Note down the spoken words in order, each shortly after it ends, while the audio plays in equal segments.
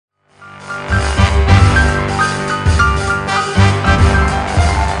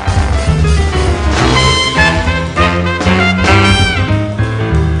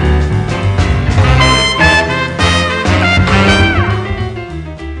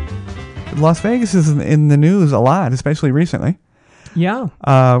Las Vegas is in the news a lot, especially recently. Yeah.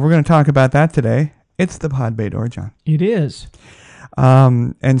 We're going to talk about that today. It's the Pod Bay Door, John. It is.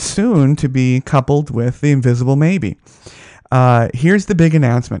 And soon to be coupled with the Invisible Maybe. Here's the big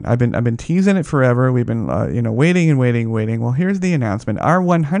announcement. I've been teasing it forever. We've been waiting and waiting. Well, here's the announcement. Our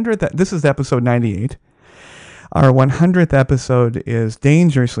 100th. This is episode 98. Our 100th episode is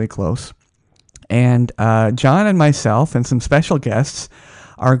dangerously close, and John and myself and some special guests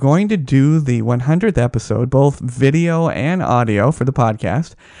are going to do the 100th episode, both video and audio for the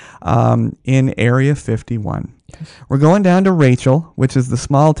podcast, in Area 51. Yes. We're going down to Rachel, which is the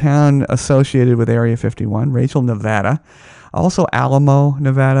small town associated with Area 51, Rachel, Nevada. Also Alamo,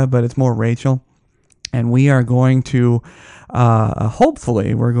 Nevada, but it's more Rachel. And we are going to,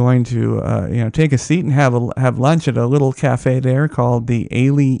 hopefully, we're going to, take a seat and have lunch at a little cafe there called the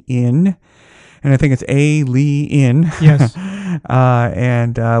Ailey Inn. And I think it's A-Lee Inn. Yes.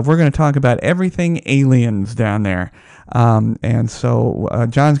 And we're going to talk about everything aliens down there. And so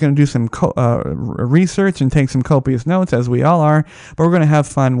John's going to do some research and take some copious notes, as we all are. But we're going to have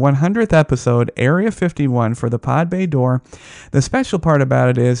fun. 100th episode, Area 51 for the Pod Bay Door. The special part about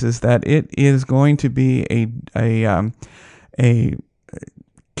it is that it is going to be a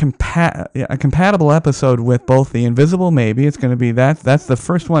compatible episode with both the Invisible Maybe. It's going to be that's the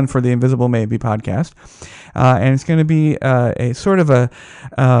first one for the Invisible Maybe podcast, and it's going to be a sort of a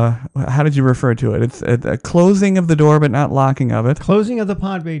how did you refer to it? It's a closing of the door, but not locking of it. Closing of the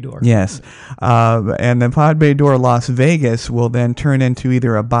Pod Bay Door. Yes, and the Pod Bay Door Las Vegas will then turn into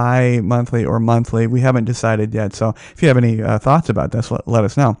either a bi-monthly or monthly. We haven't decided yet, so if you have any thoughts about this, let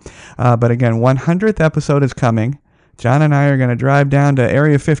us know. But again, 100th episode is coming. John and I are going to drive down to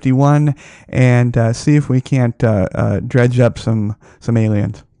Area 51 and see if we can't dredge up some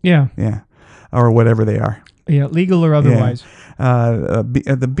aliens. Yeah. Yeah. Or whatever they are. Yeah, legal or otherwise. Yeah.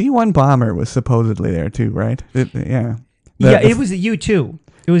 The B-1 bomber was supposedly there too, right? It was a U-2.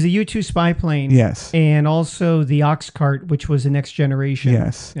 It was a U-2 spy plane. Yes. And also the Ox Cart, which was the next generation.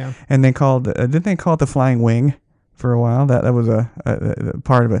 Yes. Yeah. And they called, didn't they call it the Flying Wing? For a while, that was a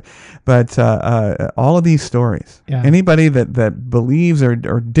part of it, but all of these stories. Yeah. Anybody that believes or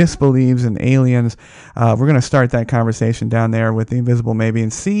disbelieves in aliens, we're going to start that conversation down there with the Invisible Maybe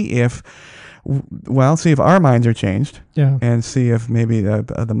and see if our minds are changed. Yeah. And see if maybe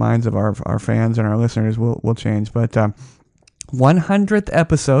the minds of our fans and our listeners will change. But 100th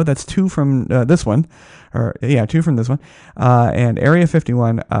episode. That's two from this one. Two from this one. And Area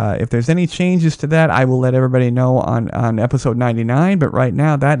 51, if there's any changes to that, I will let everybody know on episode 99. But right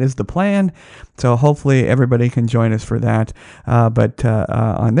now, that is the plan. So hopefully everybody can join us for that. But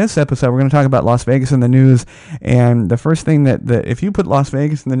on this episode, we're going to talk about Las Vegas in the news. And the first thing that if you put Las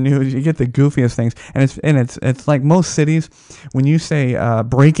Vegas in the news, you get the goofiest things. And it's like most cities, when you say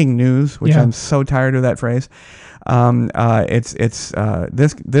breaking news, which I'm so tired of that phrase.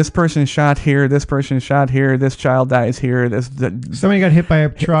 This person shot here, this person shot here, this child dies here, somebody got hit by a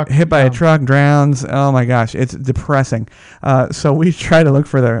truck, a truck, drowns. Oh my gosh, it's depressing. So we try to look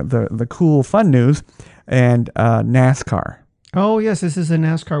for the cool fun news, and NASCAR. Oh yes, this is a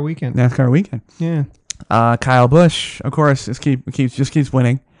NASCAR weekend. Yeah. Kyle Busch, of course, keeps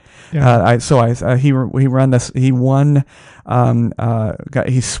winning. Yeah. He won.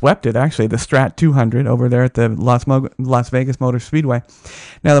 He swept it actually, the Strat 200 over there at the Las Vegas Motor Speedway.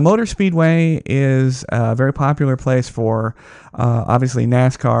 Now the Motor Speedway is a very popular place for obviously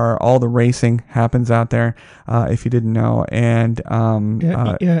NASCAR. All the racing happens out there, if you didn't know, and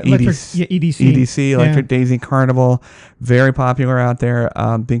EDC, Electric Daisy Carnival, very popular out there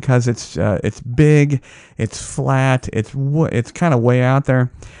because it's big, it's flat, it's kind of way out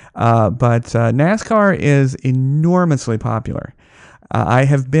there. But NASCAR is enormously popular. I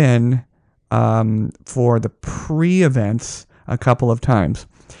have been for the pre-events a couple of times.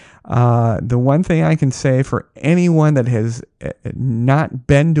 The one thing I can say for anyone that has not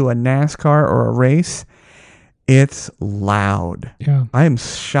been to a NASCAR or a race, it's loud. Yeah. I am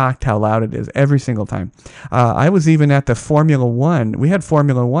shocked how loud it is every single time. I was even at the Formula One. We had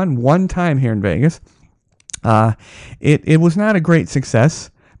Formula one time here in Vegas. It was not a great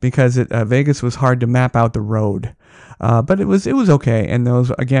success, because Vegas was hard to map out the road, but it was okay. And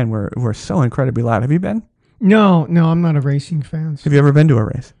those again were so incredibly loud. Have you been? No, I'm not a racing fan. Have you ever been to a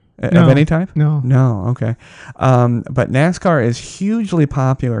race? of any type? No. Okay. But NASCAR is hugely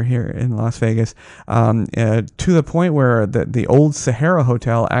popular here in Las Vegas, to the point where the old Sahara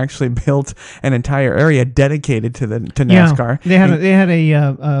Hotel actually built an entire area dedicated to NASCAR. Yeah, they had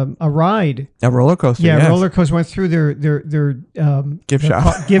a ride, a roller coaster. Yeah, yes. roller coaster went through their gift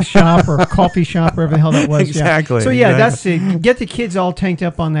shop, gift shop or coffee shop, whatever the hell that was. Exactly. Yeah. So that's it. Get the kids all tanked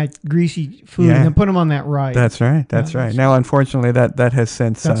up on that greasy food and then put them on that ride. That's right. That's right. Now, unfortunately, that has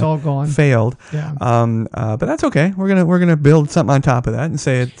since all gone. Failed. Yeah. But that's okay. We're gonna build something on top of that and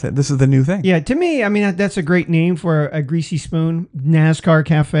say this is the new thing. Yeah. To me, I mean, that's a great name for a greasy spoon. NASCAR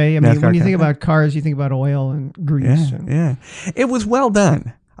Cafe. I mean, when you think about cars, you think about oil and grease. Yeah. It was well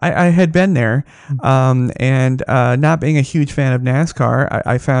done. I had been there, and not being a huge fan of NASCAR,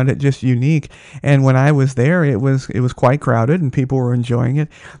 I found it just unique. And when I was there, it was quite crowded, and people were enjoying it.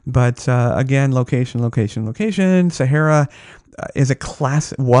 But again, location. Sahara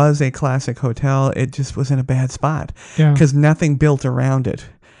was a classic hotel. It just was in a bad spot because nothing built around it.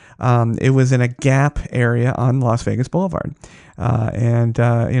 It was in a gap area on Las Vegas Boulevard, and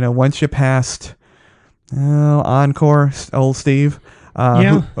once you passed Encore, Old Steve.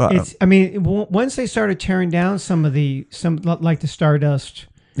 Once they started tearing down some like the Stardust.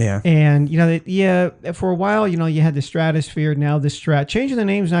 Yeah. And, for a while, you had the Stratosphere, now the changing the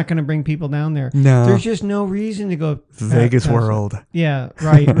name's not going to bring people down there. No. There's just no reason to go. Vegas World. Yeah,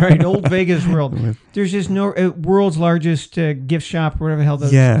 right. Old Vegas World. There's just no world's largest gift shop, whatever the hell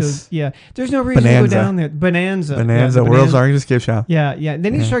those. Yes. There's no reason to go down there. Bonanza, world's largest gift shop. Yeah.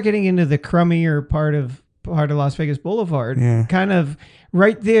 Then you start getting into the crummier part of Las Vegas Boulevard. Yeah. Kind of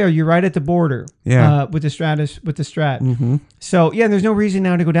right there. You're right at the border. Yeah. With the Strat. Mm-hmm. So there's no reason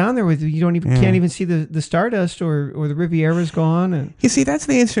now to go down there with you. Can't even see the Stardust or the Riviera's gone. And you see, that's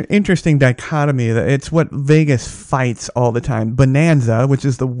the interesting dichotomy. That it's what Vegas fights all the time. Bonanza, which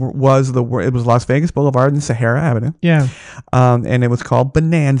is it was Las Vegas Boulevard and Sahara Avenue. Yeah. And it was called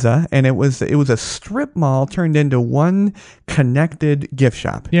Bonanza, and it was a strip mall turned into one connected gift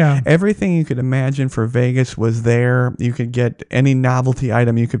shop. Yeah. Everything you could imagine for Vegas was there. You could get any novelty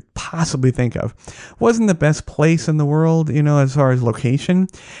item you could possibly think of. Wasn't the best place in the world, as far as location.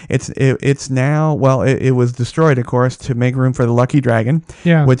 It's now, it was destroyed, of course, to make room for the Lucky Dragon,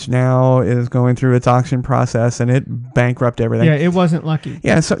 which now is going through its auction process, and it bankrupted everything. Yeah, it wasn't lucky.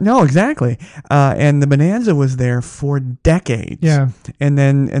 Yeah, so no, exactly. And the Bonanza was there for decades. Yeah. And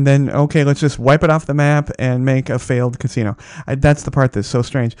then okay, let's just wipe it off the map and make a failed casino. That's the part that's so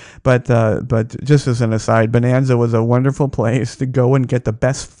strange. But just as an aside, Bonanza was a wonderful place to go and get the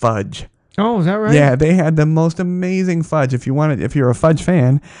best fudge. Oh, is that right? Yeah, they had the most amazing fudge. If you're a fudge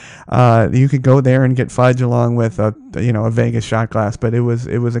fan, you could go there and get fudge along with a Vegas shot glass. But it was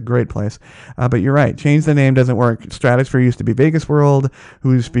a great place. But you're right, change the name doesn't work. Stratosphere used to be Vegas World,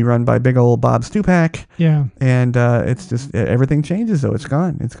 who used to be run by big old Bob Stupak. Yeah, and it's just everything changes though. It's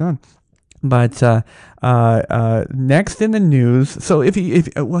gone. But next in the news, so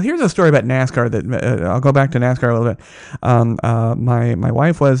here's a story about NASCAR that I'll go back to NASCAR a little bit. My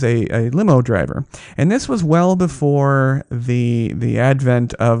wife was a limo driver, and this was well before the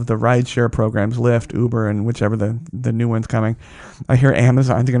advent of the rideshare programs, Lyft, Uber, and whichever the new one's coming. I hear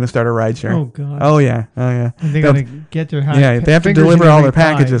Amazon's going to start a rideshare. Oh God. Oh yeah. They got to get their they have to deliver all their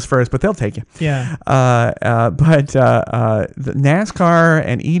packages first, but they'll take you. Yeah. But the NASCAR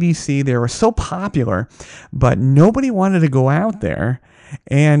and EDC, they were so popular, but nobody wanted to go out there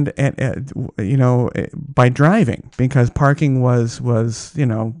and by driving, because parking was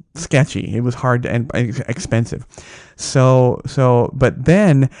sketchy. It was hard and expensive. But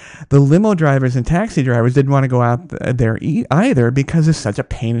then the limo drivers and taxi drivers didn't want to go out there either, because it's such a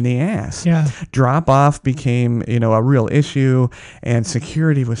pain in the ass. Yeah. Drop off became, a real issue, and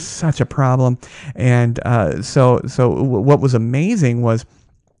security was such a problem. And so what was amazing was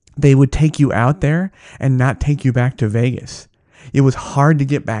they would take you out there and not take you back to Vegas. It was hard to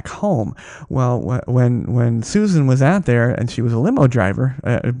get back home. Well, when Susan was out there, and she was a limo driver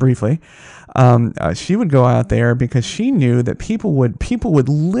briefly, she would go out there because she knew that people would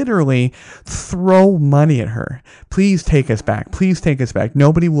literally throw money at her. Please take us back. Please take us back.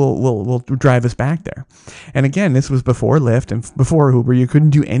 Nobody will drive us back there. And again, this was before Lyft and before Uber. You couldn't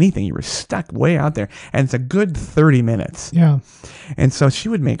do anything. You were stuck way out there, and it's a good 30 minutes. Yeah. And so she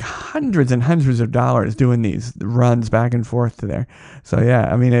would make hundreds and hundreds of dollars doing these runs back and forth to there. So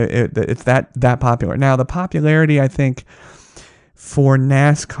yeah, I mean, it's that popular. Now the popularity, I think, for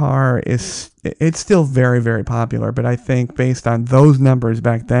NASCAR it's still very, very popular, but I think based on those numbers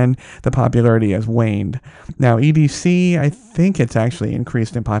back then, the popularity has waned. Now EDC, I think it's actually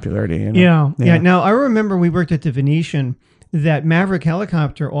increased in popularity. Yeah. Now I remember we worked at the Venetian, that Maverick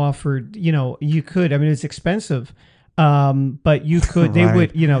helicopter offered, you could, I mean, it's expensive. But you could, they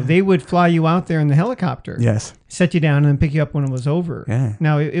would, they would fly you out there in the helicopter. Yes. Set you down and then pick you up when it was over. Yeah.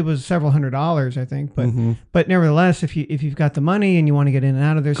 Now it was several $100s, I think, but nevertheless, if you've got the money and you want to get in and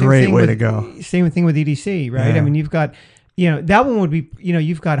out of there, great way to go. Same thing with EDC, right? Yeah. I mean, you've got, that one would be,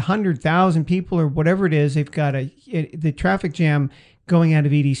 you've got 100,000 people or whatever it is. They've got the traffic jam going out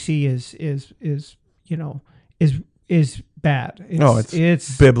of EDC is bad.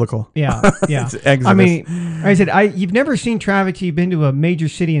 It's biblical. Yeah, yeah. It's Exodus. I mean, I said, you've never seen traffic till you've been to a major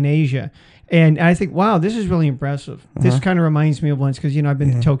city in Asia. And I think, wow, this is really impressive. This kind of reminds me of once, because, I've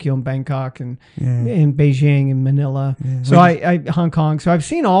been to Tokyo and Bangkok and Beijing and Manila. Yeah. So I Hong Kong. So I've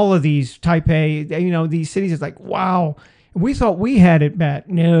seen all of these, Taipei, these cities. It's like, wow, we thought we had it bad.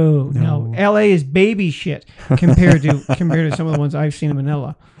 No. LA is baby shit compared to some of the ones I've seen in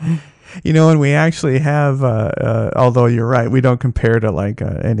Manila. And we actually have, although you're right, we don't compare to like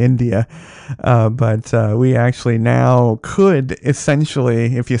in India, but we actually now could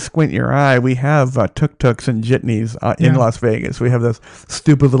essentially, if you squint your eye, we have tuk-tuks and jitneys in Las Vegas. We have those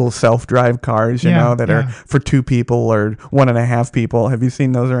stupid little self-drive cars, that are for 2 people or 1.5 people. Have you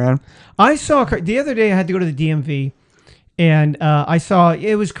seen those around? I saw, the other day I had to go to the DMV, and I saw,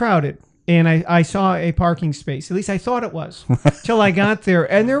 it was crowded. And I saw a parking space. At least I thought it was, till I got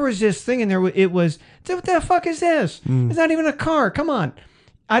there. And there was this thing, and it was, what the fuck is this? It's not even a car. Come on.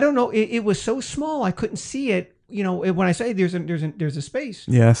 I don't know. It was so small I couldn't see it. When I say there's a space.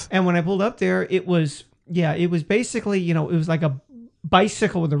 Yes. And when I pulled up there, it was basically, it was like a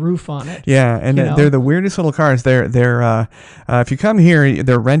bicycle with a roof on it. Yeah, and they're the weirdest little cars. They're if you come here,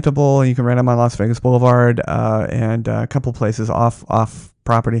 they're rentable. You can rent them on Las Vegas Boulevard and a couple places off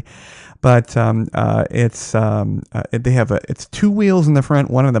property. But it's 2 wheels in the front,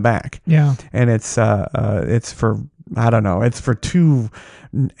 1 in the back. Yeah, and it's for, I don't know, it's for 2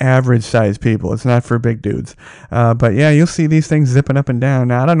 average sized people. It's not for big dudes. But yeah, you'll see these things zipping up and down.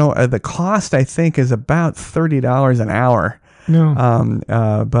 Now I don't know. The cost I think is about $30 an hour. No.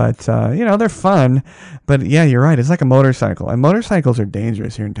 But they're fun. But yeah, you're right. It's like a motorcycle, and motorcycles are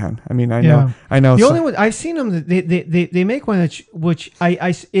dangerous here in town. I mean, I know. The only one I've seen them, they make one which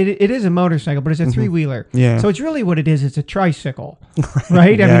it is a motorcycle, but it's a 3-wheeler. Yeah. So it's really what it is. It's a tricycle,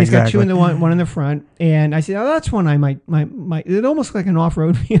 right? I mean, it's got 2 in the one in the front, and I said, oh, that's one I might. It almost looks like an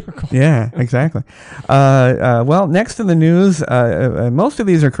off-road vehicle. Yeah, exactly. Well, next to the news, most of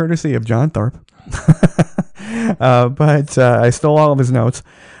these are courtesy of John Thorpe. But I stole all of his notes.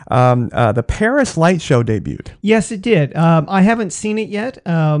 The Paris Light Show debuted. Yes, it did. I haven't seen it yet.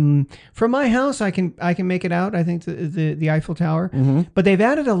 From my house, I can make it out. I think the Eiffel Tower. Mm-hmm. But they've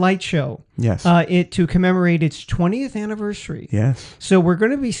added a light show. Yes. To commemorate its 20th anniversary. Yes. So we're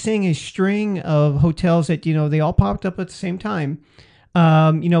going to be seeing a string of hotels that they all popped up at the same time.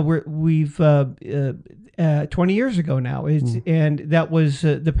 We've 20 years ago now. And that was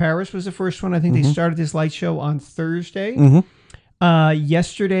the Paris was the first one. I think they started this light show on Thursday. Mm-hmm.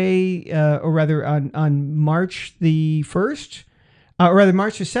 Yesterday, or rather on March the 1st, or rather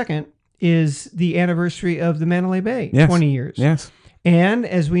March the 2nd, is the anniversary of the Mandalay Bay, 20 years. Yes. And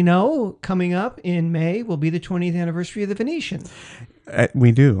as we know, coming up in May will be the 20th anniversary of the Venetian.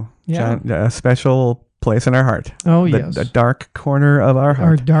 We do. Yeah. John, a special place in our heart. Oh, yes. The dark corner of our heart.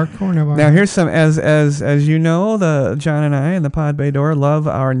 Our dark corner of our heart. Now, here's some, as you know, John and I and the Pod Bay Door love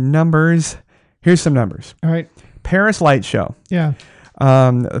our numbers. Here's some numbers. All right. Paris Light Show. Yeah.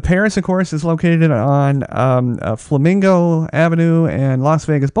 Paris, of course, is located on Flamingo Avenue and Las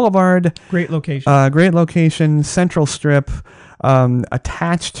Vegas Boulevard. Great location. Great location, Central Strip,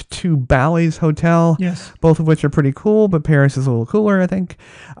 attached to Bally's Hotel. Yes. Both of which are pretty cool, but Paris is a little cooler, I think.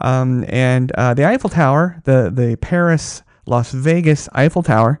 And the Eiffel Tower, the Paris Las Vegas Eiffel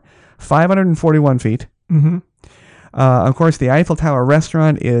Tower, 541 feet. Mm-hmm. Of course, the Eiffel Tower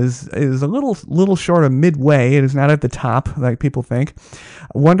restaurant is a little short of midway. It is not at the top like people think.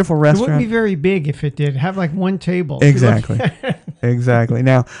 A wonderful restaurant. It wouldn't be very big if it did. Have like 1 table. Exactly. Exactly.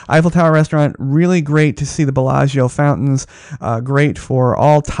 Now, Eiffel Tower restaurant, really great to see the Bellagio fountains. Great for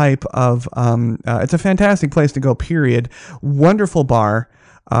all type of. It's a fantastic place to go. Period. Wonderful bar.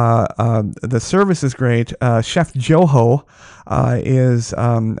 The service is great. Chef Joho is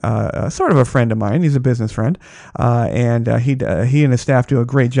sort of a friend of mine. He's a business friend, and he and his staff do a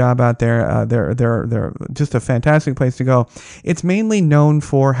great job out there. They're just a fantastic place to go. It's mainly known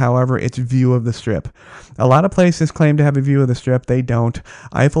for, however, its view of the Strip. A lot of places claim to have a view of the Strip. They don't.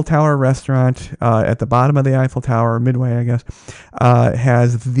 Eiffel Tower restaurant at the bottom of the Eiffel Tower, midway, I guess,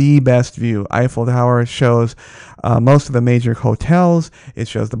 has the best view. Eiffel Tower shows most of the major hotels. It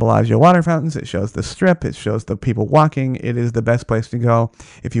shows the Bellagio water fountains. It shows the Strip. It shows the people walking. It is the best place to go.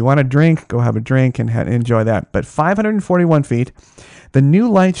 If you want to drink, go have a drink and enjoy that. But 541 feet. The new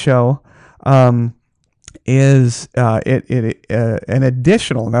light show is an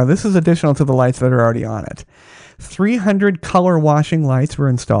additional. Now, this is additional to the lights that are already on it. 300 color washing lights were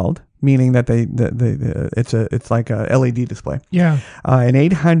installed, meaning that it's like a LED display. Yeah. And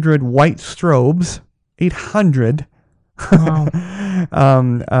 800 white strobes. 800. Wow.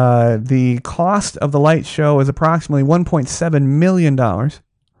 The cost of the light show is approximately $1.7 million.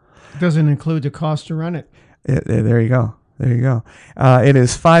 Doesn't include the cost to run it. There you go. There you go. It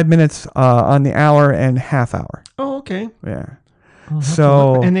is 5 minutes on the hour and half hour. Oh, okay. Yeah.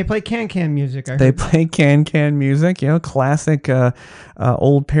 So and they play can music. They play can music, classic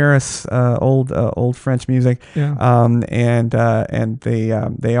old Paris, old French music. Yeah. And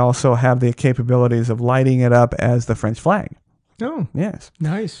they also have the capabilities of lighting it up as the French flag. Oh, yes,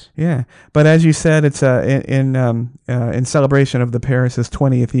 nice. Yeah, but as you said, it's in celebration of the Paris's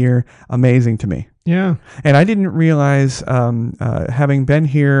 20th year. Amazing to me. Yeah, and I didn't realize, having been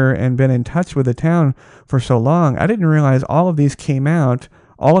here and been in touch with the town for so long, I didn't realize all of these came out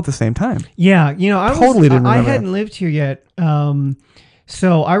all at the same time. Yeah, I hadn't lived here yet.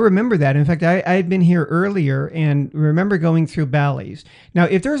 So I remember that. In fact, I had been here earlier and remember going through Bally's. Now,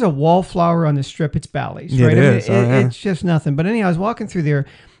 if there's a wallflower on the Strip, it's Bally's, right? It's just nothing. But anyhow, I was walking through there,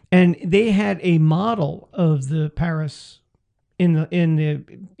 and they had a model of the Paris in the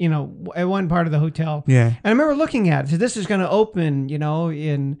at one part of the hotel. Yeah. And I remember looking at it. So this is going to open, it's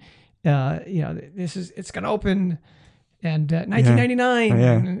going to open. And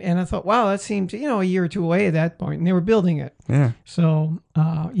 1999, and I thought, wow, that seemed a year or two away at that point, and they were building it. Yeah. So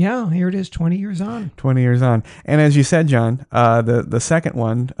here it is, 20 years on. 20 years on, and as you said, John, the second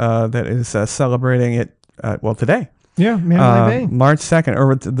one that is celebrating it today. Yeah, Mandalay Bay. March 2nd,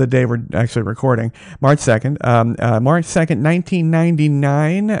 or the day we're actually recording, March 2nd. March 2nd,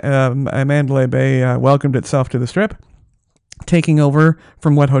 1999. Mandalay Bay welcomed itself to the Strip, taking over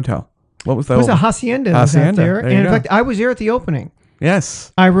from what hotel? What was that? It was a Hacienda. Hacienda. There. And in fact, I was there at the opening.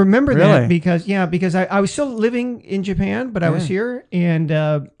 Yes. I remember that because I was still living in Japan, but I was here and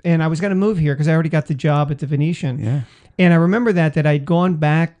I was going to move here because I already got the job at the Venetian. Yeah. And I remember that I'd gone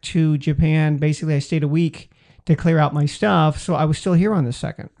back to Japan. Basically, I stayed a week to clear out my stuff. So I was still here on the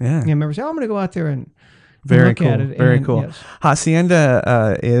 2nd. Yeah. And I remember saying, I'm going to go out there and very look at it. Very cool. Yes.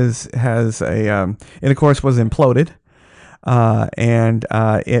 Hacienda it of course was imploded. And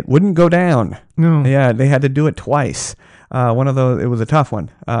it wouldn't go down. No. Yeah, they had to do it twice. One of those, it was a tough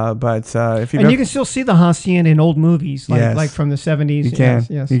one. But if you can still see the Hacienda in old movies, like from the 70s. You can.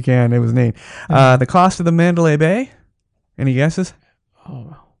 Yes. You can. It was neat. The cost of the Mandalay Bay? Any guesses?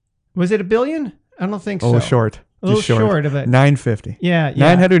 Oh, was it $1 billion? I don't think so. Short. A little short of it. 950. Yeah.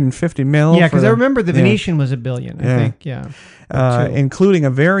 950 mil. Yeah, because I remember the Venetian was $1 billion. I think. Yeah. Including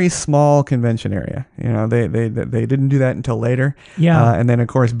a very small convention area. They didn't do that until later. Yeah. And then of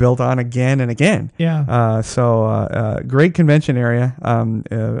course built on again and again. Yeah. Great convention area.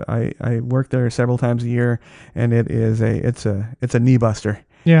 I work there several times a year, and it's a knee buster.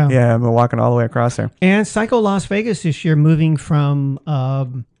 Yeah. Yeah. I'm walking all the way across there. And Psycho Las Vegas this year, moving from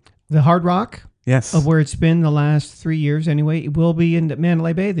the Hard Rock. Yes. Of where it's been the last 3 years anyway. It will be in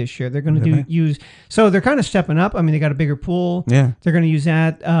Mandalay Bay this year. They're going to so they're kind of stepping up. I mean, they got a bigger pool. Yeah. They're going to use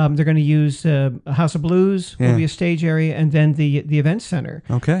that. They're going to use House of Blues will be a stage area, and then the event center.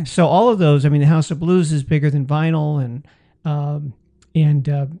 Okay. So all of those, I mean, the House of Blues is bigger than Vinyl, and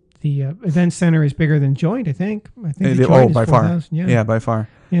the event center is bigger than Joint, I think. By far. Yeah, by far.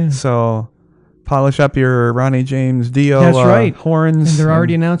 Yeah. So polish up your Ronnie James Dio horns. And they're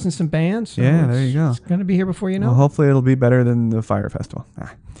already announcing some bands. So there you go. It's going to be here before you know. Well, hopefully it'll be better than the Fire Festival.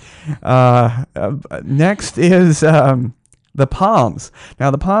 Next is the Palms.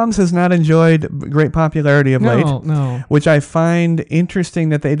 Now, the Palms has not enjoyed great popularity of late. No. Which I find interesting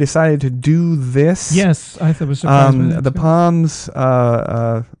that they decided to do this. Yes, I thought it was surprising. The Palms,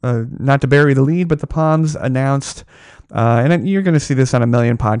 not to bury the lead, but the Palms announced... and you're going to see this on a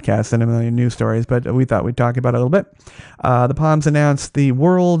million podcasts and a million news stories, but we thought we'd talk about it a little bit. The Palms announced the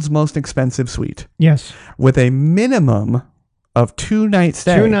world's most expensive suite. Yes. With a minimum of 2 night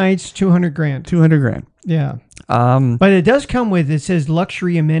stay. 2 nights, $200,000. $200,000. Yeah. But it does come with, it says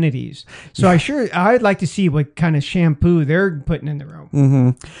luxury amenities. So I'd like to see what kind of shampoo they're putting in the room. Mm-hmm.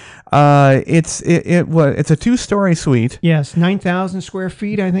 It's a 2-story suite. Yes, 9,000 square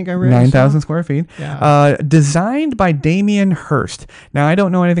feet. I think I read. 9,000 square feet. Yeah. Designed by Damien Hirst. Now I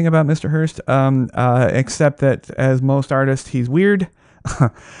don't know anything about Mr. Hirst, except that as most artists, he's weird.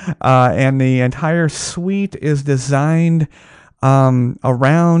 And the entire suite is designed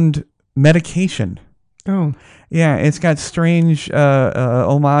around medication. Oh. Yeah, it's got strange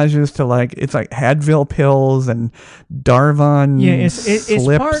homages to it's like Advil pills and Darvon it's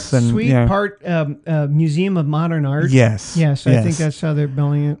part suite, part Museum of Modern Art. Yes. I think that's how they're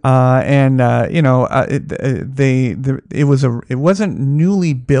billing it. It wasn't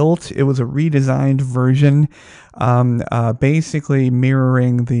newly built. It was a redesigned version, basically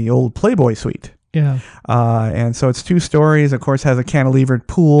mirroring the old Playboy suite. Yeah. And so it's 2 stories. Of course, has a cantilevered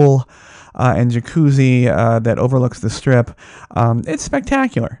pool. And jacuzzi that overlooks the strip. It's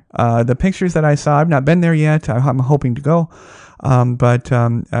spectacular. The pictures that I saw, I've not been there yet. I'm hoping to go, but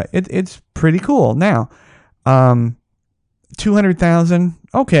it's pretty cool. Now, 200,000.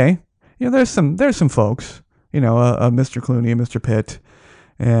 Okay, there's some folks. Mr. Clooney, Mr. Pitt,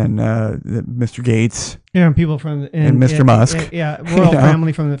 and Mr. Gates. Yeah, and people from and Mr. Musk. Royal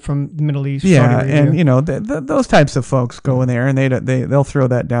family from the Middle East. Yeah, and those types of folks go in there and they'll throw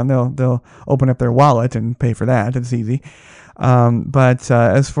that down. They'll open up their wallet and pay for that. It's easy. But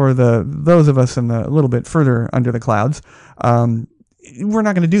as for those of us a little bit further under the clouds, we're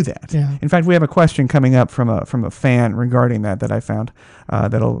not going to do that. Yeah. In fact, we have a question coming up from a fan regarding that I found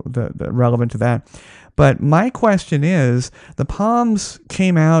that'll relevant to that. But my question is, the Palms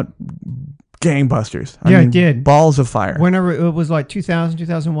came out gangbusters. I mean, it did. Balls of fire. Whenever it was like 2000,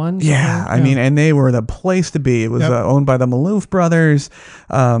 2001. Yeah, I mean, and they were the place to be. It was owned by the Maloof brothers.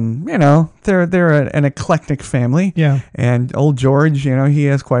 They're an eclectic family. Yeah. And old George, he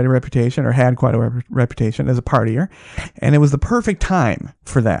has quite a reputation, or had quite a reputation as a partier. And it was the perfect time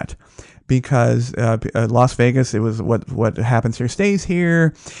for that. Because Las Vegas, it was what happens here stays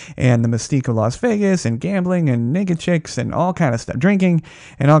here, and the mystique of Las Vegas, and gambling, and naked chicks, and all kind of stuff, drinking,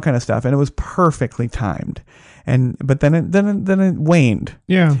 and all kind of stuff, and it was perfectly timed. But then it waned,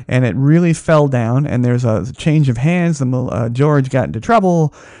 and it really fell down, and there's a change of hands. George got into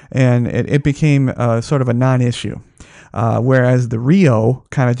trouble, and it became sort of a non-issue. Whereas the Rio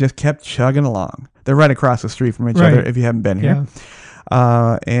kind of just kept chugging along. They're right across the street from each other if you haven't been here.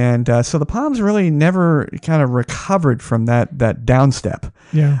 So the Palms really never kind of recovered from that downstep.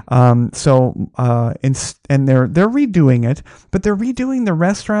 Yeah. And they're redoing it, but they're redoing the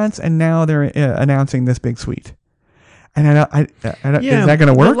restaurants, and now they're announcing this big suite. And is that going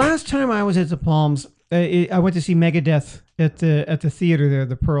to work? The last time I was at the Palms, I went to see Megadeth at the theater there,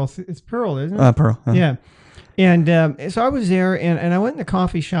 the Pearl. It's Pearl, isn't it? Pearl. Yeah. And so I was there, and I went in the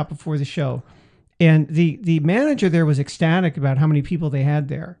coffee shop before the show. And the manager there was ecstatic about how many people they had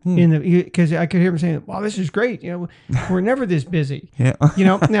there, because I could hear him saying, "Wow, this is great! We're never this busy." Yeah.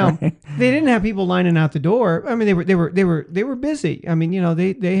 Now they didn't have people lining out the door. I mean, they were busy. I mean,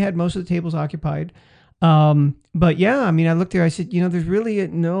 they had most of the tables occupied. But yeah, I mean, I looked there. I said, there's really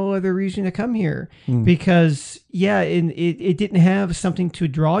no other reason to come here because it didn't have something to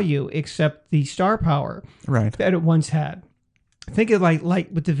draw you except the star power that it once had. Think of like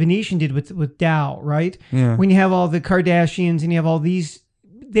what the Venetian did with Dow, right? Yeah. When you have all the Kardashians and you have all these,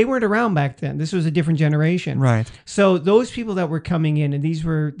 they weren't around back then. This was a different generation. Right. So those people that were coming in, and these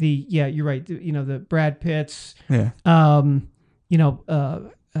were you're right. The Brad Pitts. Yeah.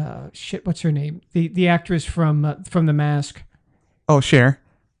 What's her name? The actress from The Mask. Oh, Cher.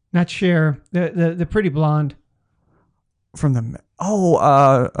 Not Cher. The pretty blonde. From the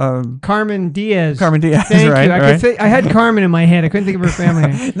Carmen Diaz. Thank you. I had Carmen in my head. I couldn't think of her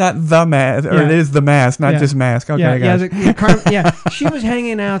family name. Not The Mask, or it is The Mask, not just Mask. Okay, she was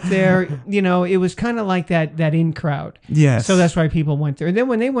hanging out there. It was kind of like that in crowd. Yes. So that's why people went there. And then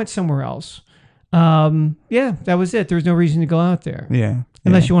when they went somewhere else, that was it. There was no reason to go out there. Yeah.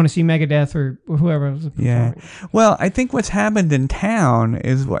 Unless you want to see Megadeth or whoever was performing. Yeah. Well, I think what's happened in town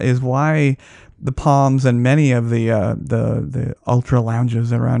is why the Palms and many of the ultra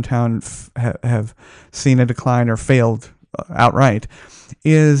lounges around town have seen a decline or failed outright,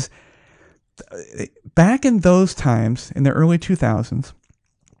 is back in those times in the early 2000s,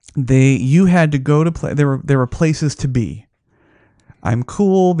 you had to go to play. There were places to be. I'm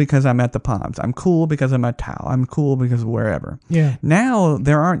cool because I'm at the Palms. I'm cool because I'm at Tao. I'm cool because of wherever. Yeah. Now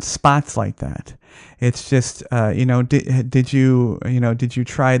there aren't spots like that. It's just, did you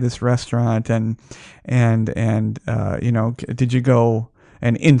try this restaurant and did you go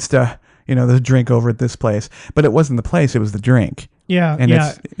and Insta, the drink over at this place? But it wasn't the place. It was the drink. Yeah. And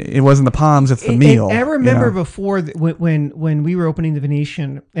it wasn't the Palms. It's the meal. I remember before when we were opening the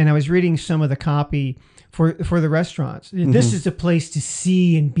Venetian and I was reading some of the copy for the restaurants. This is the place to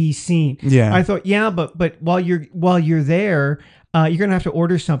see and be seen. Yeah. I thought, but while you're there, you're gonna have to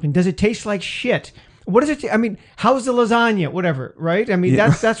order something. Does it taste like shit? What is it? I mean, how's the lasagna? Whatever, right? I mean,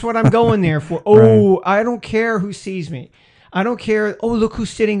 that's what I'm going there for. Oh, right. I don't care who sees me. I don't care. Oh, look who's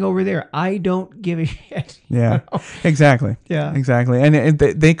sitting over there. I don't give a shit. Yeah, exactly. Yeah, exactly. And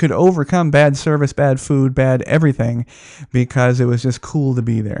they could overcome bad service, bad food, bad everything because it was just cool to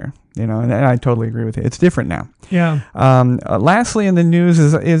be there. And I totally agree with you. It's different now. Yeah. Lastly, in the news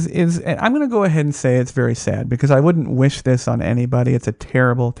is I'm going to go ahead and say it's very sad because I wouldn't wish this on anybody. It's a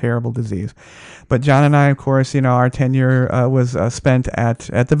terrible, terrible disease. But John and I, of course, our tenure was spent at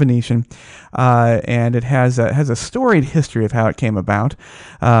the Venetian, and it has a storied history of how it came about.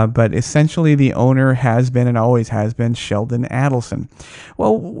 But essentially, the owner has been and always has been Sheldon Adelson.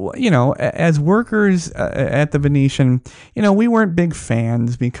 Well, as workers at the Venetian, we weren't big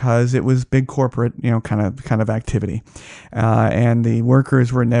fans because it was big corporate, kind of activity, and the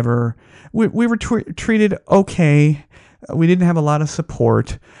workers were never. We were treated okay. We didn't have a lot of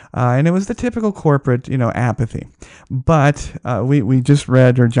support, and it was the typical corporate, apathy. But we just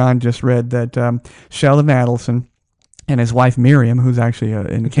read, or John just read, that Sheldon Adelson and his wife Miriam, who's actually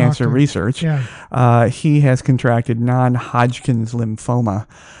in cancer research, he has contracted non-Hodgkin's lymphoma,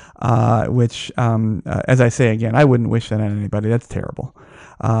 which, as I say again, I wouldn't wish that on anybody. That's terrible.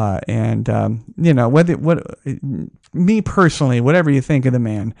 Me personally, whatever you think of the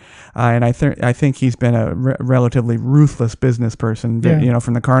man, and I think he's been a relatively ruthless business person,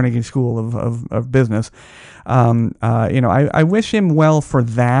 from the Carnegie School of Business. I wish him well for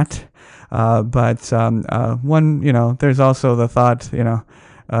that. But there's also the thought,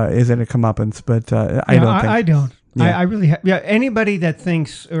 is it a comeuppance? But I don't think. I don't. Yeah. I really anybody that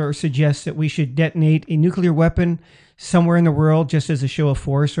thinks or suggests that we should detonate a nuclear weapon somewhere in the world just as a show of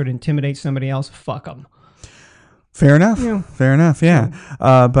force or to intimidate somebody else, fuck them. Fair enough. Yeah. Fair enough. Yeah.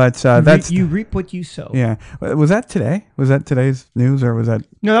 That's you reap what you sow. Yeah. Was that today? Was that today's news, or was that?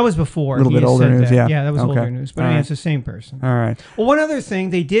 No, that was before. A little bit older news. That. Yeah, that was older news. But it's the same person. All right. Well, one other thing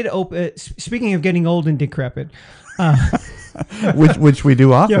they did open. Speaking of getting old and decrepit. which we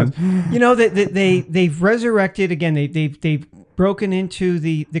do often. Yeah. They've resurrected again. They've broken into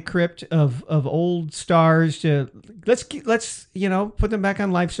the crypt of old stars to let's put them back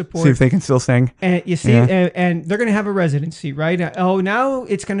on life support. See if they can still sing. And you see, and they're going to have a residency, right? Now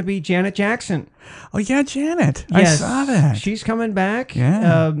it's going to be Janet Jackson. Oh yeah, Janet. Yes. I saw that. She's coming back.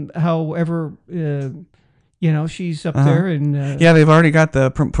 Yeah. However. She's up there, and they've already got the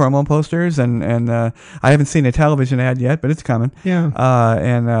promo posters, and I haven't seen a television ad yet, but it's coming. Yeah.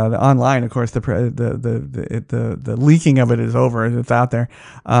 And online, of course, the leaking of it is over; it's out there.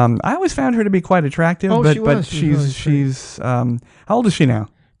 I always found her to be quite attractive, but she's how old is she now?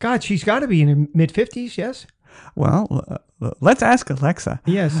 God, she's got to be in her mid-50s. Yes. Well, let's ask Alexa.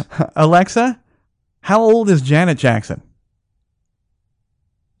 Yes. Alexa, how old is Janet Jackson?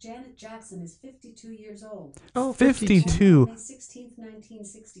 Janet Jackson is 52 years old. Oh, 52. May 16th,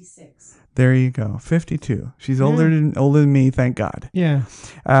 1966. There you go, 52. She's older than me, thank God. Yeah.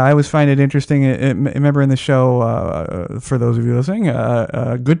 I always find it interesting. Remember in the show, for those of you listening,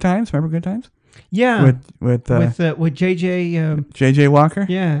 Good Times. Remember Good Times? Yeah. With JJ. JJ Walker.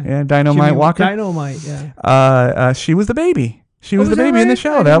 Yeah. Yeah. Dynamite Walker. Dynamite. Yeah. She was the baby. She was the baby in the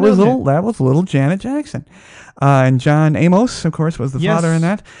show. That was little Janet Jackson. And John Amos, of course, was the father in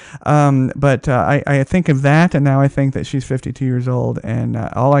that. But I think of that, and now I think that she's 52 years old, and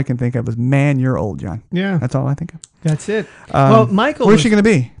all I can think of is, man, you're old, John. Yeah. That's all I think of. That's it. Well, Michael... Where's she going to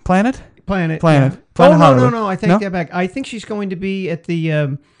be? Planet. Yeah. Planet No. I take that back. I think she's going to be at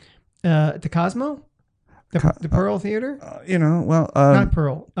the Cosmo? The Pearl Theater? Not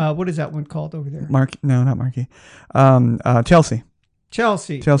Pearl. What is that one called over there? Not Marquee.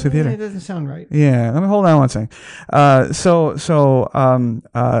 Chelsea Theater. It doesn't sound right. Yeah, let me hold on one second.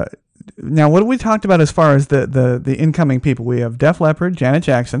 Now what have we talked about as far as the incoming people? We have Def Leppard, Janet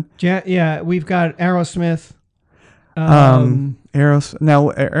Jackson. We've got Aerosmith. Aerosmith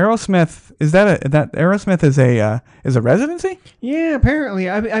is that Aerosmith is a residency? Yeah, apparently.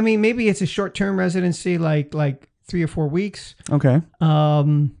 I mean, maybe it's a short-term residency, like 3 or 4 weeks. Okay.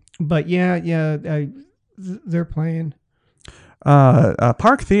 But they're playing.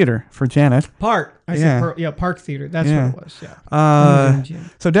 Park Theater for Janet. Park Theater. That's what it was. Yeah.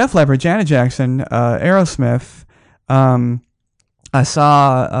 So Def Leppard, Janet Jackson, Aerosmith. I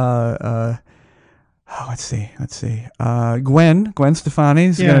saw. Let's see. Gwen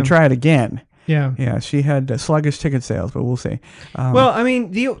Stefani's going to try it again. Yeah. Yeah. She had sluggish ticket sales, but we'll see. Well, I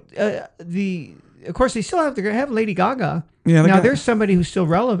mean, of course they still have Lady Gaga. Yeah. Now there's somebody who's still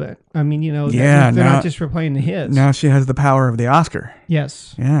relevant. I mean, they're not just replaying the hits. Now she has the power of the Oscar.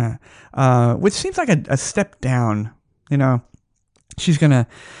 Yes. Yeah. Which seems like a step down. She's gonna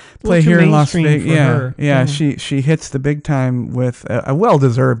play here in Las Vegas. Yeah, yeah. She hits the big time with a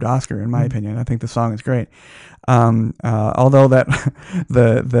well-deserved Oscar, in my opinion. I think the song is great. Although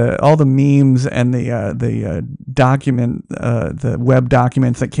that all the memes and the web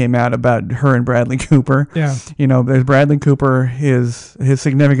documents that came out about her and Bradley Cooper. Yeah. There's Bradley Cooper, his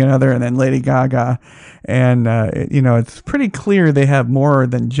significant other, and then Lady Gaga, and it's pretty clear they have more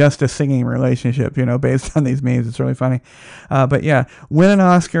than just a singing relationship. Based on these memes, it's really funny. But yeah, win an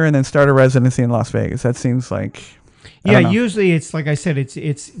Oscar and then start a residency in Las Vegas. That seems like. Yeah, usually it's like I said,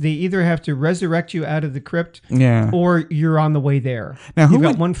 it's they either have to resurrect you out of the crypt, or you're on the way there. Now you've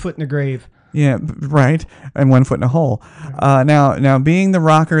got 1 foot in the grave. Yeah, right, and 1 foot in a hole. Now, being the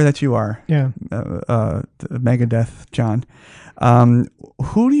rocker that you are, Megadeth, John,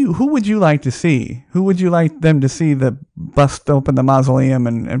 who would you like to see? Who would you like them to see the bust open the mausoleum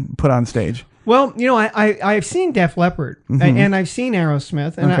and put on stage? Well, I've seen Def Leppard, and I've seen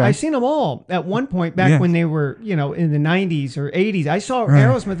Aerosmith, and I've seen them all at one point back when they were, in the 90s or 80s. I saw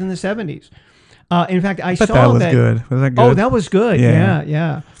Aerosmith in the 70s. In fact, I saw that. Was good. Was that good? Oh, that was good.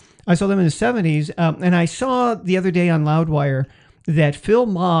 Yeah. I saw them in the 70s, and I saw the other day on Loudwire that Phil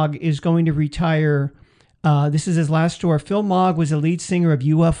Mogg is going to retire. This is his last tour. Phil Mogg was the lead singer of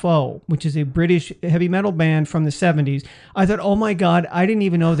UFO, which is a British heavy metal band from the 70s. I thought, oh my God, I didn't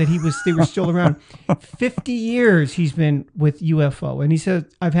even know that they were still around. 50 years he's been with UFO. And he said,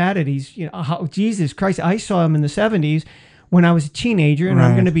 I've had it. He's, Jesus Christ, I saw him in the 70s when I was a teenager, and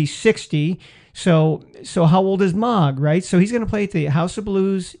I'm going to be 60. So how old is Mogg, right? So he's going to play at the House of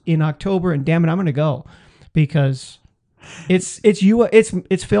Blues in October, and damn it, I'm going to go because it's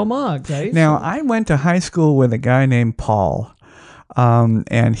Phil Mogg, right? Now, I went to high school with a guy named Paul,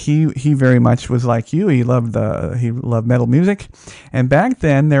 and he very much was like you. He loved metal music, and back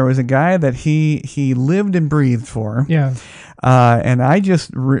then there was a guy that he lived and breathed for. Yeah. And I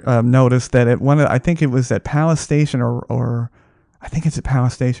just noticed that I think it was at Palace Station or I think it's at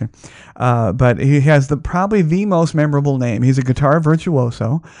Palace Station. But he has probably the most memorable name. He's a guitar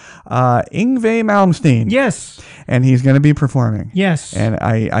virtuoso, Yngwie Malmsteen. Yes. And he's going to be performing. Yes. And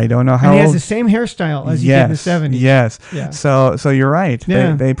I don't know how and he has the same hairstyle as he did in the 70s. Yes. Yeah. So you're right.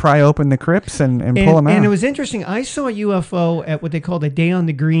 Yeah. They pry open the crypts and pull them out. And it was interesting. I saw a UFO at what they called a Day on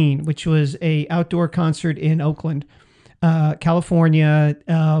the Green, which was a outdoor concert in Oakland, California.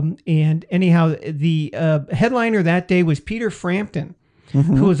 And anyhow, the headliner that day was Peter Frampton,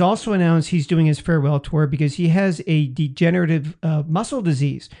 who has also announced he's doing his farewell tour because he has a degenerative muscle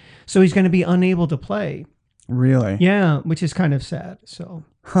disease. So he's going to be unable to play. Really? Yeah, which is kind of sad. So.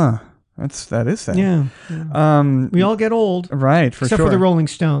 Huh. That is sad. Yeah. We all get old. Right, except for the Rolling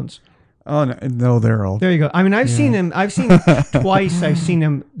Stones. Oh, no, they're old. There you go. I mean, I've seen them. I've seen twice. I've seen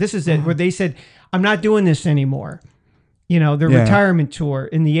them. This is it, where they said, I'm not doing this anymore. Their retirement tour.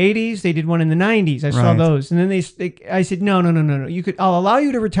 In the 80s, they did one in the 90s. I saw those. And then I said, no. I'll allow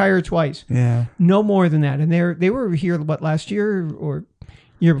you to retire twice. Yeah. No more than that. And they were here, last year or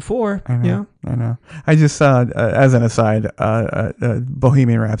year before? I know. I just saw, as an aside,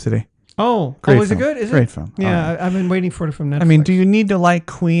 Bohemian Rhapsody. Oh, great is film. it good? Is great it? Film. Yeah, I've been waiting for it from Netflix. I mean, do you need to like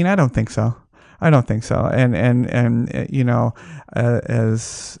Queen? I don't think so. And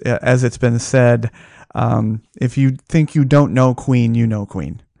as it's been said, if you think you don't know Queen, you know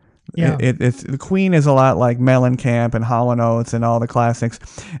Queen. Yeah. The Queen is a lot like Mellencamp and Hall & Oates and all the classics.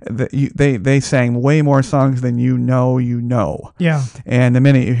 They sang way more songs than you know. Yeah. And the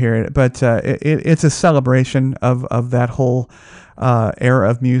minute you hear it, but it's a celebration of that whole era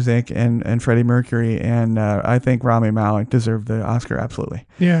of music and Freddie Mercury, and I think Rami Malek deserved the Oscar absolutely.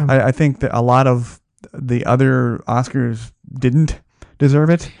 Yeah. I think that a lot of the other Oscars didn't deserve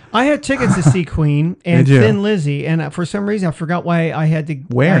it. I had tickets to see Queen and Thin Lizzy, and for some reason I forgot why I had to.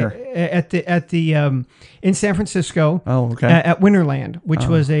 Where? At the in San Francisco. Oh, okay. At Winterland, which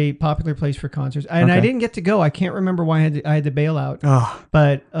was a popular place for concerts, and I didn't get to go. I can't remember why I had to bail out. Oh.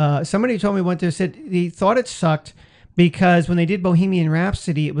 But somebody told me went there, said he thought it sucked because when they did Bohemian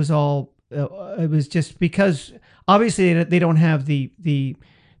Rhapsody, it was all it was just because obviously they don't have the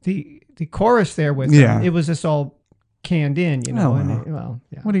chorus there with them. It was just all canned in, Oh, well.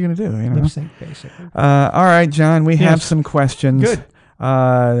 What are you going to do? Lip sync, basically. All right, John, we have some questions. Good.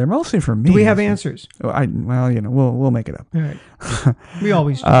 They're mostly for me. Do we have answers? We'll make it up. All right. We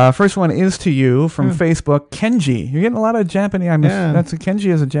always do. First one is to you from Facebook, Kenji. You're getting a lot of Japanese.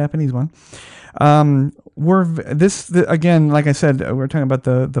 Kenji is a Japanese one. Again, like I said, we're talking about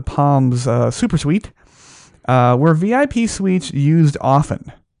the Palms Super Suite. Were VIP suites used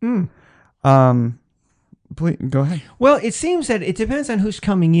often? Please, go ahead. Well, it seems that it depends on who's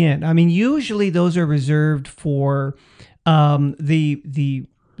coming in. I mean, usually those are reserved for the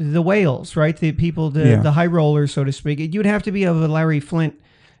the whales, right? The people, the high rollers, so to speak. You'd have to be of a Larry Flint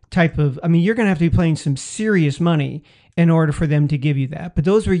type of. I mean, you're going to have to be playing some serious money in order for them to give you that. But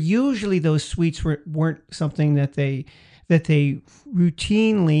those suites weren't something that they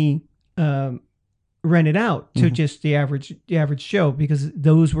routinely rented out to just the average Joe, because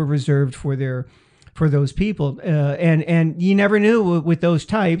those were reserved for those people. And you never knew with those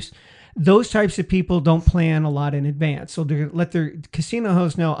types. Those types of people don't plan a lot in advance. So they let their casino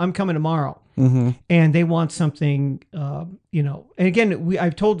hosts know, I'm coming tomorrow. And they want something, And again,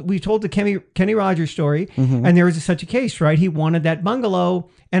 we've told the Kenny Rogers story, and there was such a case, right? He wanted that bungalow,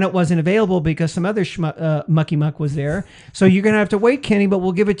 and it wasn't available because some other mucky muck was there. So you're going to have to wait, Kenny, but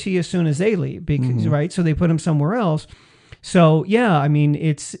we'll give it to you as soon as they leave, because right? So they put him somewhere else. So yeah, I mean,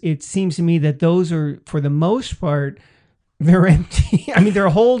 it seems to me that those are, for the most part, they're empty. I mean, they're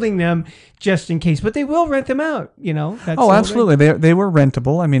holding them just in case, but they will rent them out. That's absolutely. They were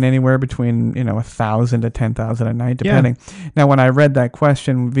rentable. I mean, anywhere between 1,000 to 10,000 a night, depending. Yeah. Now, when I read that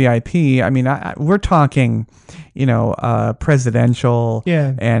question, VIP, I mean, we're talking, presidential.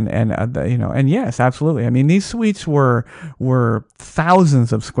 Yeah. And yes, absolutely. I mean, these suites were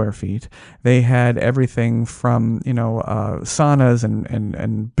thousands of square feet. They had everything from saunas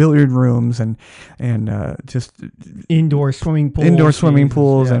and billiard rooms and just indoor swimming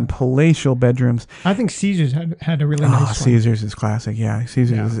pools, and palatial bedrooms. I think Caesars had a really nice one. Caesars is classic. Yeah,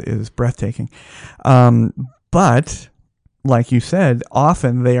 Caesars is breathtaking. But like you said,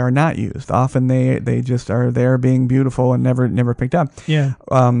 often they are not used. Often they just are there being beautiful and never picked up. Yeah.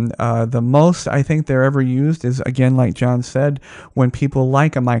 The most I think they're ever used is, again, like John said, when people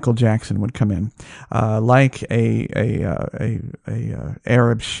like a Michael Jackson would come in, like a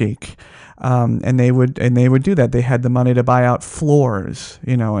Arab sheikh. And they would do that. They had the money to buy out floors,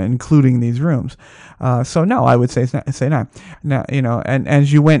 including these rooms. So no, I would say not. Now, and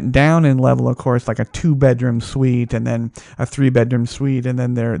as you went down in level, of course, like a 2-bedroom suite, and then a 3-bedroom suite, and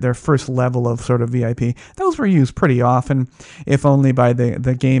then their first level of sort of VIP. Those were used pretty often, if only by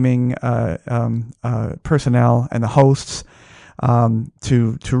the gaming personnel and the hosts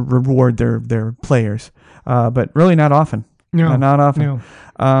to reward their players, but really not often. No, not often.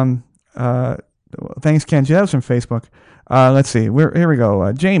 No. Thanks, Kenji. That was from Facebook. Let's see. Here we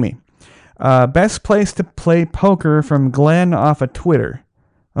go. Jamie. Best place to play poker from Glenn off of Twitter.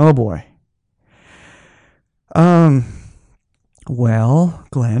 Oh boy. Well,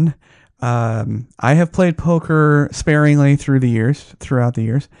 Glenn, I have played poker sparingly throughout the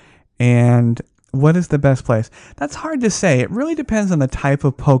years. And what is the best place? That's hard to say. It really depends on the type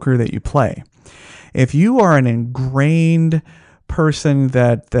of poker that you play. If you are an ingrained person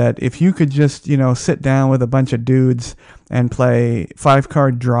that if you could just sit down with a bunch of dudes and play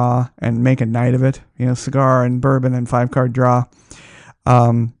 5-card draw and make a night of it, cigar and bourbon and 5-card draw,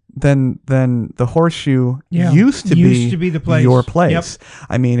 then the Horseshoe used to be the place. Your place. Yep.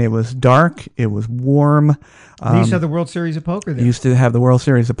 I mean, it was dark, it was warm. They used to have the World Series of Poker there. Used to have the World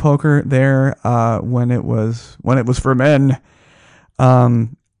Series of Poker there when it was for men.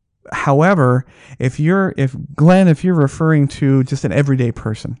 However, if you're referring to just an everyday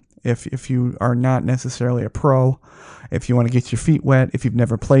person, if you are not necessarily a pro, if you want to get your feet wet, if you've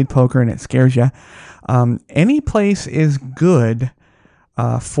never played poker and it scares you, any place is good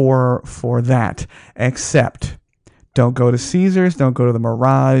for that. Except, don't go to Caesars, don't go to the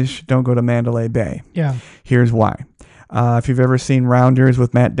Mirage, don't go to Mandalay Bay. Yeah. Here's why. If you've ever seen Rounders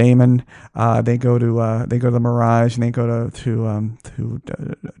with Matt Damon, they go to the Mirage and they go to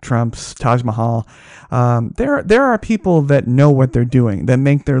Trump's Taj Mahal. There are people that know what they're doing, that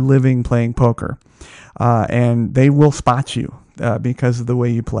make their living playing poker, and they will spot you because of the way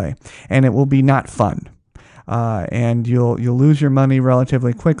you play, and it will be not fun. And you'll lose your money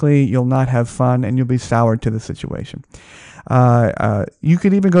relatively quickly. You'll not have fun, and you'll be soured to the situation. You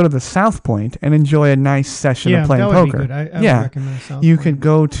could even go to the South Point and enjoy a nice session of playing poker. Be good. I would recommend South You Point. could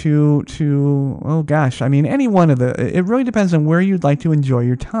go to any one of the. It really depends on where you'd like to enjoy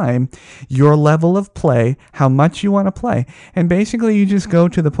your time, your level of play, how much you want to play, and basically you just go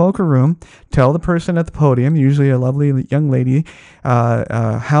to the poker room, tell the person at the podium, usually a lovely young lady,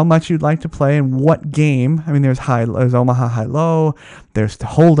 how much you'd like to play and what game. I mean, there's Omaha High-Low, there's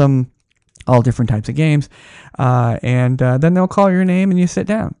Hold'em, all different types of games, and then they'll call your name and you sit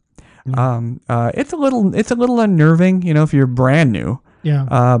down. It's a little unnerving, if you're brand new.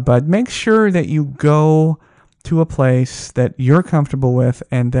 Yeah. But make sure that you go to a place that you're comfortable with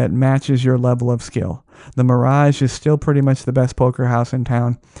and that matches your level of skill. The Mirage is still pretty much the best poker house in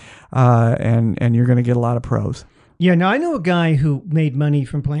town, and you're going to get a lot of pros. Yeah. Now I know a guy who made money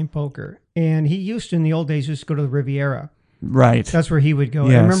from playing poker, and he used to, in the old days, just go to the Riviera. Right. That's where he would go.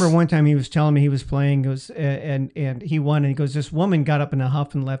 Yes. I remember one time he was telling me he was playing, and he won, and he goes, this woman got up in a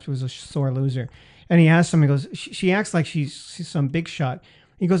huff and left, was a sore loser. And he asked him, he goes, she acts like she's some big shot.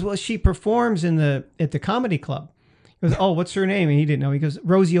 He goes, well, she performs at the comedy club. He goes, oh, what's her name? And he didn't know. He goes,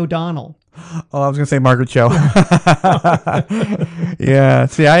 Rosie O'Donnell. Oh, I was going to say Margaret Cho. Yeah.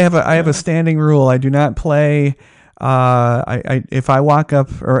 See, I have a standing rule. I do not play. If I walk up,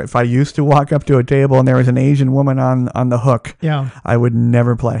 or if I used to walk up to a table and there was an Asian woman on the hook, I would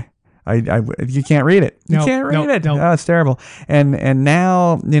never play. You can't read it. You can't read it. Nope. Oh, it's terrible. And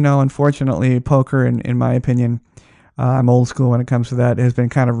now, unfortunately, poker, in my opinion, I'm old school when it comes to that, has been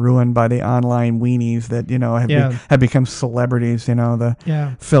kind of ruined by the online weenies that, have become celebrities, the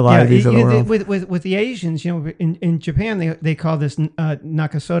Phil Ivies of the world. With the Asians, in Japan, they call this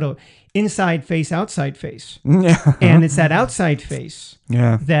nakasoto, inside face, outside face. Yeah. And it's that outside face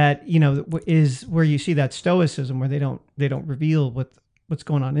that, is where you see that stoicism, where they don't reveal what's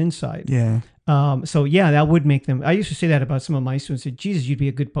going on inside. Yeah. That would make them. I used to say that about some of my students. Say, Jesus, you'd be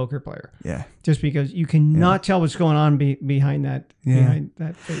a good poker player. Yeah. Just because you cannot tell what's going on behind that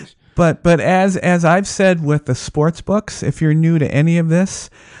face. But as I've said with the sports books, if you're new to any of this,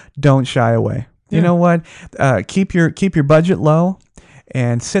 don't shy away. Yeah. You know what? Keep your budget low,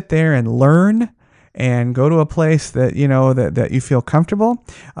 and sit there and learn. And go to a place that that you feel comfortable.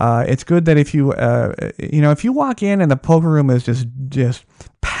 It's good that if you walk in and the poker room is just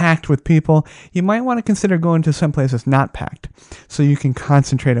packed with people, you might want to consider going to some place that's not packed, so you can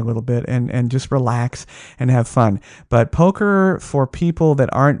concentrate a little bit and just relax and have fun. But poker for people that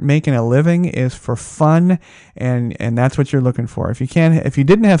aren't making a living is for fun, and that's what you're looking for. If you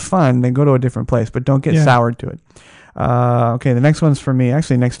didn't have fun, then go to a different place, but don't get soured to it. Okay, the next one's for me.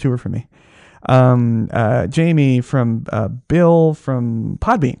 Actually, next two are for me. Jamie from Bill from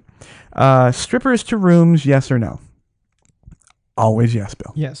Podbean. Strippers to rooms, yes or no? Always yes,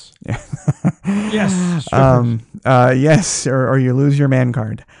 Bill. Yes. Yeah. Yes. Yes, or you lose your man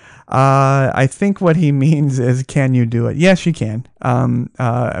card. I think what he means is, can you do it? Yes, you can.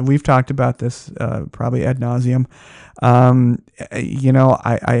 We've talked about this probably ad nauseum. I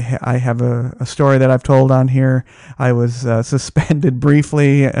have a story that I've told on here. I was suspended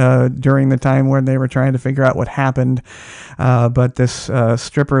briefly during the time when they were trying to figure out what happened. But this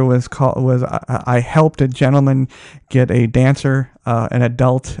stripper I helped a gentleman get a dancer, an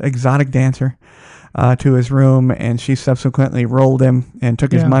adult exotic dancer, to his room, and she subsequently rolled him and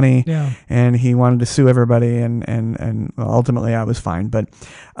took his money, and he wanted to sue everybody, and ultimately I was fine. But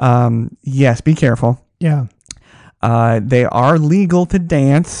yes, be careful. Yeah. They are legal to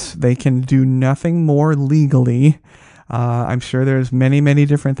dance. They can do nothing more legally. I'm sure there's many, many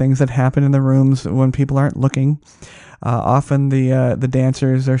different things that happen in the rooms when people aren't looking. Often the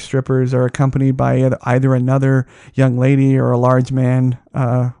dancers or strippers are accompanied by either another young lady or a large man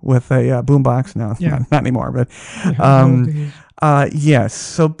with a boombox. No, not anymore. But yes,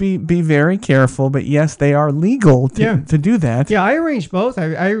 so be very careful. But yes, they are legal to do that. Yeah, I arranged both.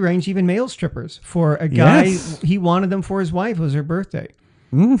 I arranged even male strippers for a guy. Yes. He wanted them for his wife. It was her birthday.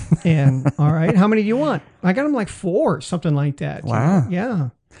 And all right, how many do you want? I got him like 4, something like that. Wow. Yeah.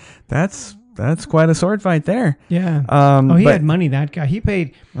 That's quite a sword fight there. Yeah. He had money, that guy. He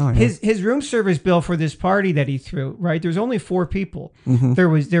paid his room service bill for this party that he threw, right? There's only 4 people. Mm-hmm. There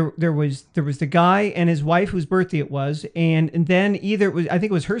was the guy and his wife whose birthday it was, and then I think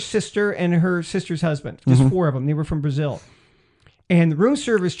it was her sister and her sister's husband. Just 4 of them. They were from Brazil. And the room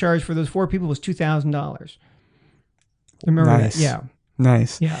service charge for those 4 people was $2,000. Remember that? Yeah.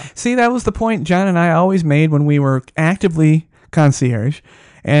 Nice. Yeah. See, that was the point John and I always made when we were actively concierge.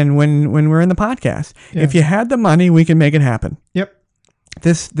 And when we're in the podcast, if you had the money, we can make it happen. Yep.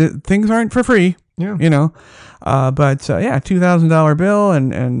 The things aren't for free. Yeah. But $2,000 bill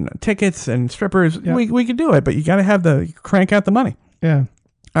and tickets and strippers, we could do it. But you got to crank out the money. Yeah.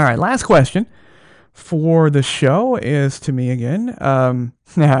 All right. Last question for the show is to me again.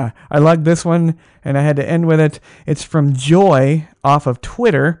 I like this one, and I had to end with it. It's from Joy off of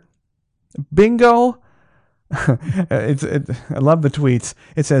Twitter. Bingo. I love the tweets.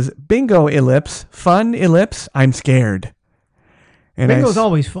 It says, bingo ellipse, fun ellipse, I'm scared. And bingo's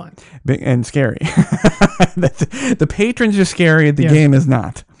always fun. And scary. The patrons are scary, the game is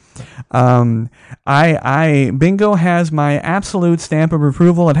not. Bingo has my absolute stamp of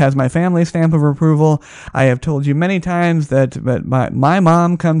approval. It has my family stamp of approval. I have told you many times that my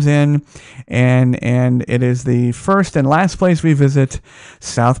mom comes in, and it is the first and last place we visit,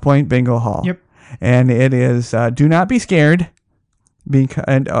 South Point Bingo Hall. Yep. And it is, do not be scared.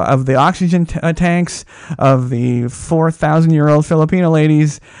 and of the oxygen tanks of the 4,000-year-old Filipino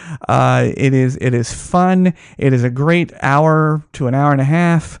ladies. It is fun. It is a great hour to an hour and a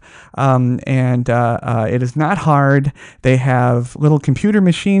half. And it is not hard. They have little computer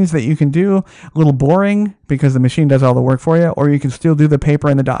machines that you can do. A little boring because the machine does all the work for you, or you can still do the paper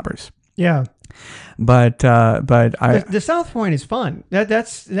and the daubers. Yeah. But the South Point is fun.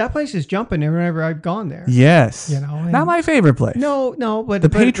 That place is jumping whenever I've gone there. Yes. Not my favorite place. No, but the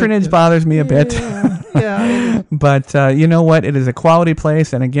patronage bothers me a bit. Yeah. But you know what? It is a quality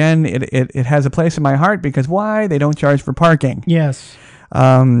place, and again, it has a place in my heart because why? They don't charge for parking. Yes.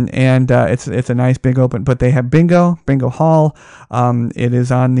 It's a nice big open, but they have bingo hall. It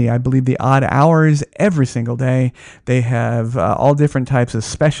is on I believe the odd hours every single day. They have all different types of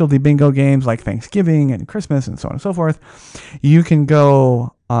specialty bingo games like Thanksgiving and Christmas and so on and so forth. You can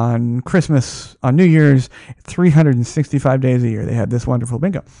go on Christmas, on New Year's, 365 days a year. They have this wonderful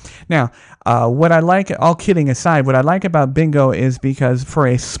bingo. Now, what I like, all kidding aside, what I like about bingo is because for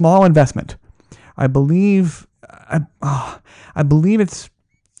a small investment, I believe it's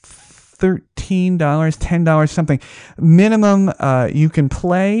 $13, $10, something. Minimum, you can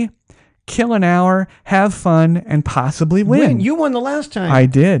play, kill an hour, have fun, and possibly win. You won the last time. I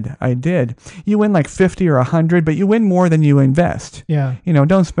did. You win like 50 or 100, but you win more than you invest. Yeah.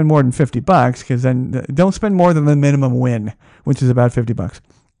 Don't spend more than $50 because then don't spend more than the minimum win, which is about $50.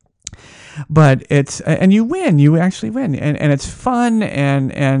 But and you win. You actually win, and it's fun,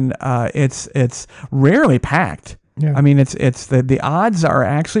 and it's rarely packed. Yeah. I mean, it's the odds are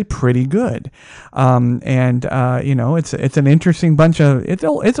actually pretty good, it's an interesting bunch of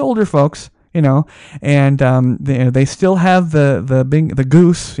it's older folks, and they still have the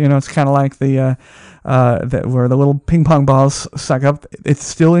goose. It's kind of like the where the little ping pong balls suck up. It's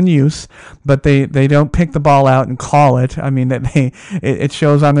still in use, but they don't pick the ball out and call it. I mean, it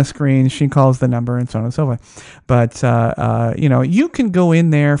shows on the screen. She calls the number and so on and so forth. But you can go in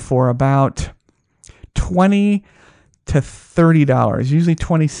there for about $20 to $30, usually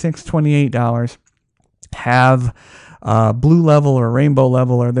 $26, $28. Have blue level or rainbow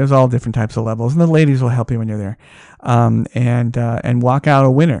level, or there's all different types of levels, and the ladies will help you when you're there. And walk out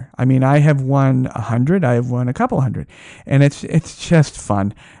a winner. I mean, I have won 100. I have won a couple hundred, and it's just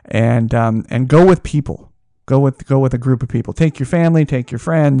fun. And go with people. Go with a group of people. Take your family. Take your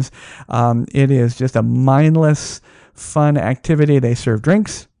friends. It is just a mindless, fun activity. They serve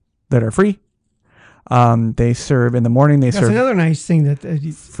drinks that are free. They serve in the morning. That's another nice thing that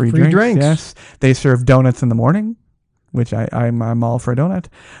free drinks. Yes, they serve donuts in the morning, which I'm all for a donut.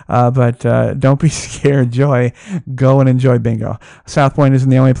 But don't be scared, Joy. Go and enjoy bingo. South Point isn't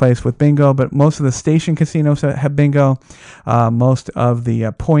the only place with bingo, but most of the station casinos have bingo. Most of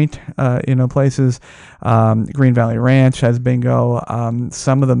the point places, Green Valley Ranch has bingo.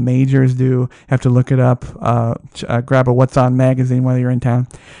 Some of the majors do. You have to look it up. Grab a What's On magazine while you're in town.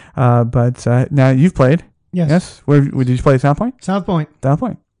 But now you've played. Yes. Where did you play? South Point. South Point.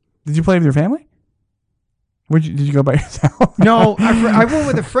 Did you play with your family? Did you go by yourself? No, I went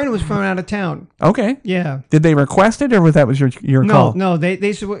with a friend who was from out of town. Okay. Yeah. Did they request it, or was that your call? No.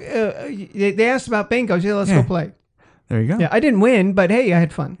 They said they asked about bingo. I said, let's go play. There you go. Yeah, I didn't win, but hey, I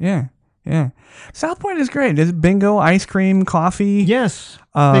had fun. Yeah. South Point is great. There's bingo, ice cream, coffee. Yes.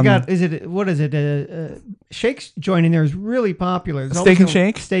 They got, Shake's joint in there is really popular. Steak and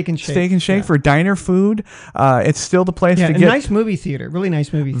Shake for diner food. It's still the place to get. Nice movie theater. Really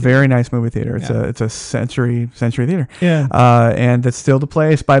nice movie theater. Very nice movie theater. It's a century theater. Yeah. And it's still the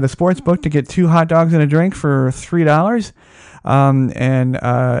place by the sports book to get 2 hot dogs and a drink for $3. And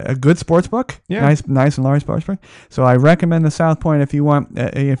a good sports book, nice and large sports book. So I recommend the South Point if you want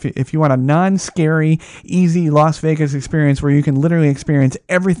if you want a non-scary, easy Las Vegas experience where you can literally experience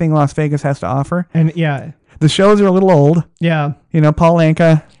everything Las Vegas has to offer. And the shows are a little old. Yeah, Paul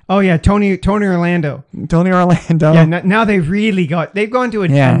Anka. Oh yeah, Tony Orlando. Yeah, now they've gone to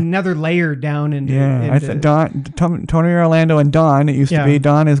another layer down into. Yeah, Tony Orlando and Don. It used to be.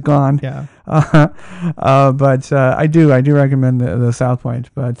 Don is gone. Yeah. But I do recommend the South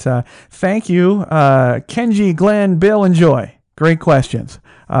Point. But thank you, Kenji, Glenn, Bill, and Joy. Great questions.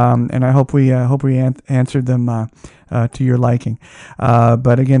 And I hope we answered them to your liking.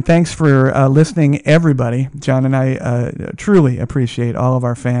 But again, thanks for listening, everybody. John and I truly appreciate all of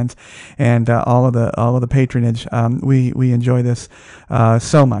our fans and all of the patronage. We enjoy this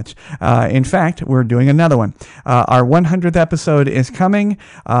so much. In fact, we're doing another one. Our 100th episode is coming.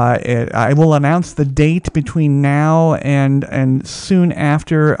 I will announce the date between now and soon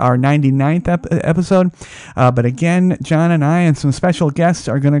after our 99th episode. But again, John and I and some special guests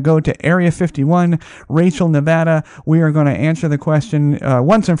are going to go to Area 51, Rachel, Nevada, we are going to answer the question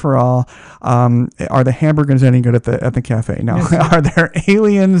once and for all. Are the hamburgers any good at the cafe? No. Yes. Are there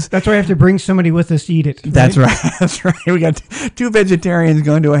aliens? That's why I have to bring somebody with us to eat it. Right? That's right. That's right. We got two vegetarians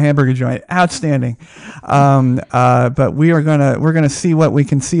going to a hamburger joint. Outstanding. But we're gonna see what we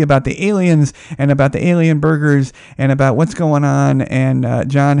can see about the aliens and about the alien burgers and about what's going on. And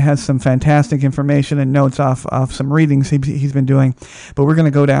John has some fantastic information and notes off some readings he's been doing. But we're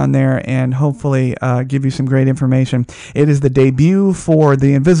gonna go down there and hopefully give you some great information. It is the debut for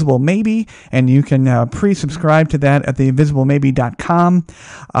The Invisible Maybe, and you can pre-subscribe to that at theinvisiblemaybe.com.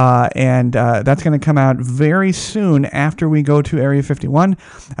 And that's going to come out very soon after we go to Area 51.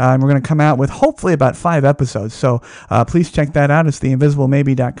 And we're going to come out with hopefully about 5 episodes. So please check that out. It's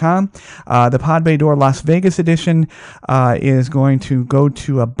theinvisiblemaybe.com. The Pod Bay Door Las Vegas edition is going to go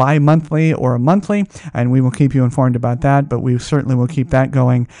to a bi-monthly or a monthly, and we will keep you informed about that, but we certainly will keep that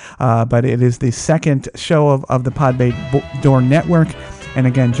going. But it is the second show of the Pod Bay Door Network. And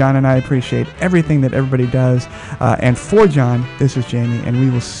again, John and I appreciate everything that everybody does. And for John, this is Jamie, and we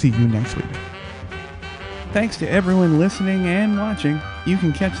will see you next week. Thanks to everyone listening and watching. You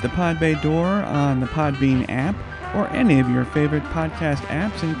can catch the Pod Bay Door on the Podbean app or any of your favorite podcast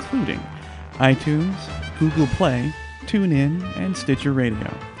apps, including iTunes, Google Play, TuneIn, and Stitcher Radio.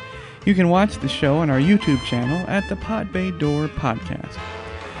 You can watch the show on our YouTube channel at the Pod Bay Door Podcast.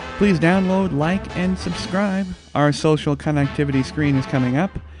 Please download, like, and subscribe. Our social connectivity screen is coming up.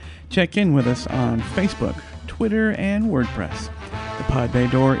 Check in with us on Facebook, Twitter, and WordPress. The Pod Bay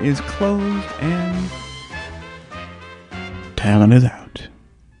Door is closed and talent is out.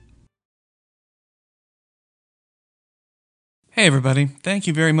 Hey everybody, thank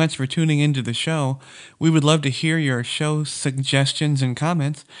you very much for tuning into the show. We would love to hear your show suggestions and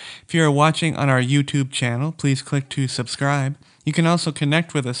comments. If you are watching on our YouTube channel, please click to subscribe. You can also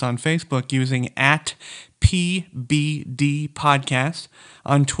connect with us on Facebook using @PBD Podcast,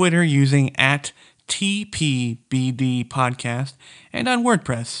 on Twitter using @TPBD Podcast, and on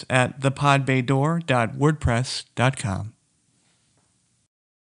WordPress at thepodbaydoor.wordpress.com.